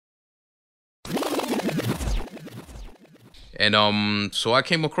And so I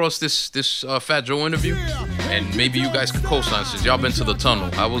came across this Fat Joe interview, and maybe you guys could co-sign since y'all been to the tunnel.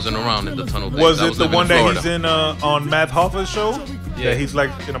 I wasn't around in the tunnel days. Was it the one that he's in on Matt Hoffa's show? Yeah, he's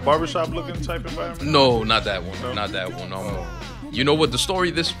like in a barbershop looking type environment. No, not that one. No? Not that one. You know what the story?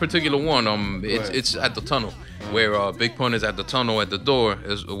 This particular one, it's at the tunnel where Big Pun is at the tunnel at the door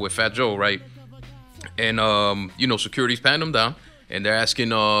with Fat Joe, right? And security's patting him down. And they're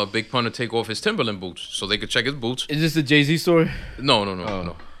asking Big Pun to take off his Timberland boots so they could check his boots. Is this the Jay-Z story? No.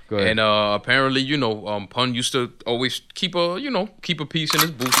 Go ahead. And apparently, Pun used to always keep a piece in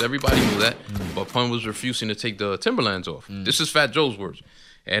his boots. Everybody knew that. But Pun was refusing to take the Timberlands off. This is Fat Joe's words.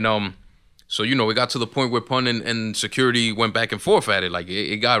 And so it got to the point where Pun and security went back and forth at it. Like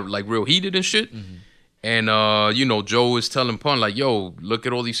it got like real heated and shit. And Joe is telling Pun like, yo, look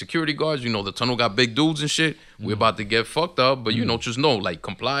at all these security guards. The tunnel got big dudes and shit. We're about to get fucked up, but just know, like,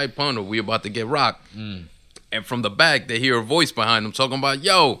 comply, Pun, or we're about to get rocked. And from the back, they hear a voice behind them talking about,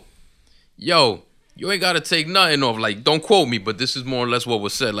 yo, you ain't gotta take nothing off. Like, don't quote me, but this is more or less what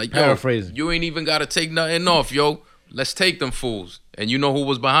was said. Like, paraphrasing. You ain't even gotta take nothing off, yo. Let's take them fools. And you know who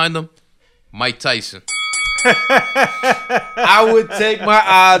was behind them? Mike Tyson. I would take my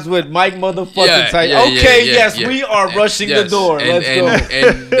odds with Mike motherfucking Tyson. Yes, we are rushing the door. Let's go.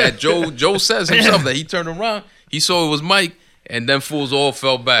 And that Joe says himself that he turned around, he saw it was Mike, and then fools all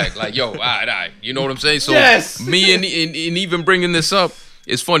fell back. Like, yo, all right. You know what I'm saying? So me and even bringing this up,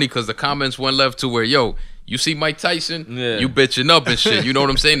 it's funny because the comments went left to where, yo, you see Mike Tyson, you bitching up and shit. You know what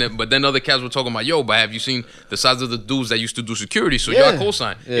I'm saying? But then other cats were talking about, yo, but have you seen the size of the dudes that used to do security? So y'all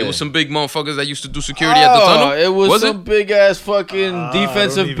co-sign. It was some big motherfuckers that used to do security at the tunnel. It was some big ass fucking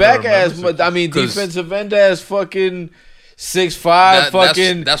defensive back ass. Defensive end ass fucking 6'5",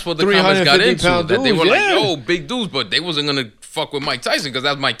 fucking that's what the comments got into. That they were like, yo, big dudes, but they wasn't gonna fuck with Mike Tyson because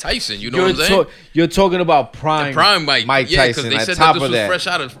that's Mike Tyson. You know what I'm saying? You're talking about prime Mike Tyson. Yeah, because they said that this was fresh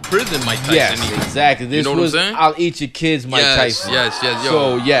out of prison, Mike Tyson. Yes, exactly. This was I'll eat your kids, Mike Tyson. Yes. Yo,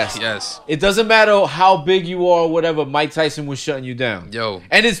 so yes. It doesn't matter how big you are or whatever. Mike Tyson was shutting you down. Yo,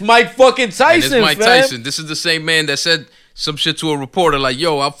 and it's Mike fucking Tyson. And it's Mike Tyson. This is the same man that said some shit to a reporter like,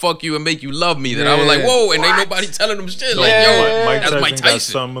 yo, I'll fuck you and make you love me. That I was like, whoa, and ain't nobody telling him shit. Like, yo, that's Mike Tyson. Got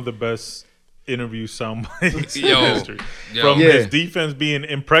some of the best interview sound bites in history. From his defense being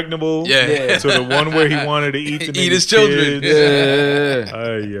impregnable to the one where he wanted to eat his children.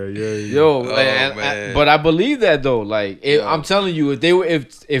 But I believe that though. Like, I'm telling you,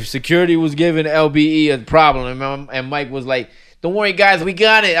 if security was giving LBE a problem and Mike was like, don't worry guys, we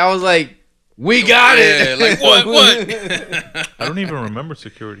got it. I was like, we got it. Like what? I don't even remember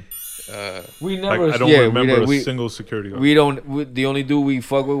security. We never. I don't remember a single security guard. We don't. The only dude we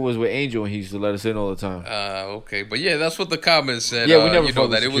fuck with was with Angel, and he used to let us in all the time. Okay, but that's what the comments said. Yeah, we never.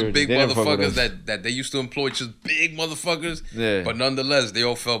 That it was big motherfuckers that they used to employ, just big motherfuckers. Yeah. But nonetheless, they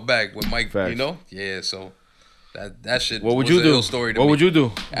all fell back with Mike. Facts. So that shit. What would you do? What would you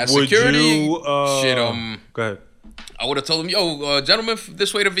do? As security, go ahead. I would have told him, yo, gentlemen,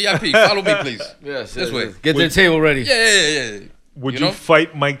 this way to VIP. Follow me, please. Yes, this way. Get the table ready. Yeah. Would you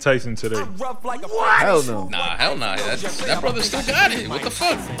fight Mike Tyson today? What? Hell no. Hell no. That brother still got it. What the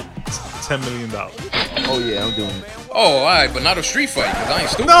fuck? $10 million. Oh, yeah, I'm doing it. Oh, all right, but not a street fight, because I ain't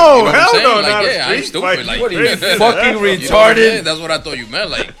stupid. No, you know hell no, like, not a street I ain't stupid. fight. Like, what are you, fucking retarded? What That's what I thought you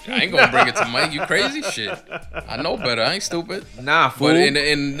meant. Like, I ain't going to bring it to Mike. You crazy? Shit. I know better. I ain't stupid. Nah, fool. But in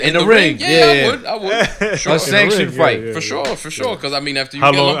the ring, I would. Sure. A sanctioned fight. For sure. Because, I mean, after you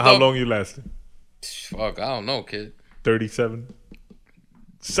how long you lasted? Fuck, I don't know, kid. 37?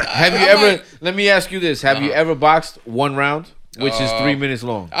 Have you ever, let me ask you this. Have you ever boxed one round, which is 3 minutes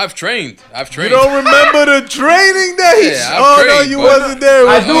long? I've trained. You don't remember the training days? Yeah, trained, no, you wasn't there.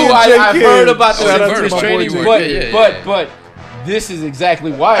 I do. I've heard about this training work. But this is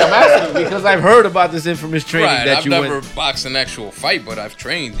exactly why I'm asking, because I've heard about this infamous training I've never boxed an actual fight, but I've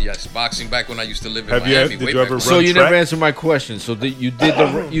trained. Yes, boxing back when I used to live in Miami. Did you ever run so you track? never answered my question. So did you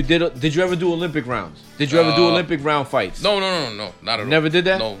ever do Olympic rounds? Did you ever do Olympic round fights? No, not at all. Never did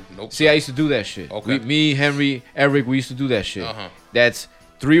that? No, nope. See, I used to do that shit. Okay. Me, Henry, Eric, we used to do that shit. That's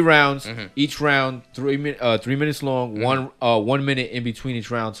 3 rounds, each round 3 minutes long, 1 minute in between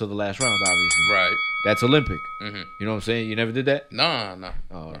each round till the last round, obviously. Right. That's Olympic. You know what I'm saying? You never did that? Nah.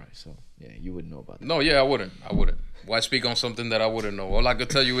 Oh, all right. So, you wouldn't know about that. No, I wouldn't. Why speak on something that I wouldn't know? All I could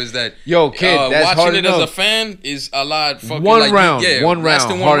tell you is that kid, that's watching hard it enough. as a fan is a lot fucking one round. One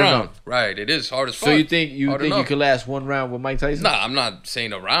round. Enough. Right, it is hard as fuck. So you think you could last one round with Mike Tyson? Nah, I'm not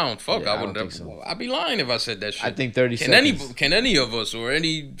saying a round. Fuck, Yeah, I wouldn't. think so. I'd be lying if I said that shit. I think 30 seconds. Can any of us or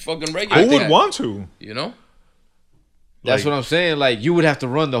any fucking regular? Who would want to? You know. That's what I'm saying. Like, you would have to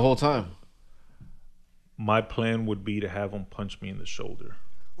run the whole time. My plan would be to have him punch me in the shoulder.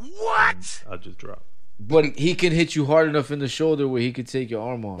 What? I'll just drop. But he can hit you hard enough in the shoulder where he could take your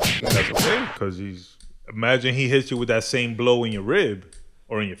arm off. That's okay, because imagine he hits you with that same blow in your rib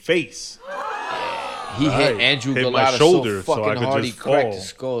or in your face. He hit Andrew Galata so fucking hard he cracked his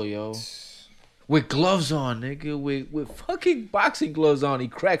skull, yo. With gloves on, nigga. With fucking boxing gloves on, he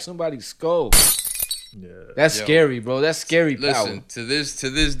cracked somebody's skull. Yeah. That's scary, bro. That's scary power. Listen, to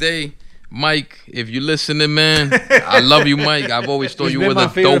this day, Mike, if you're listening, man, I love you, Mike. I've always thought you were the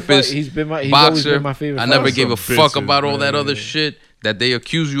dopest boxer. My favorite. I never gave a fuck about all that other shit that they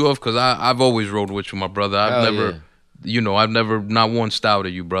accuse you of, because I've always rode with you, my brother. I've never not one style to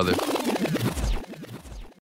you, brother.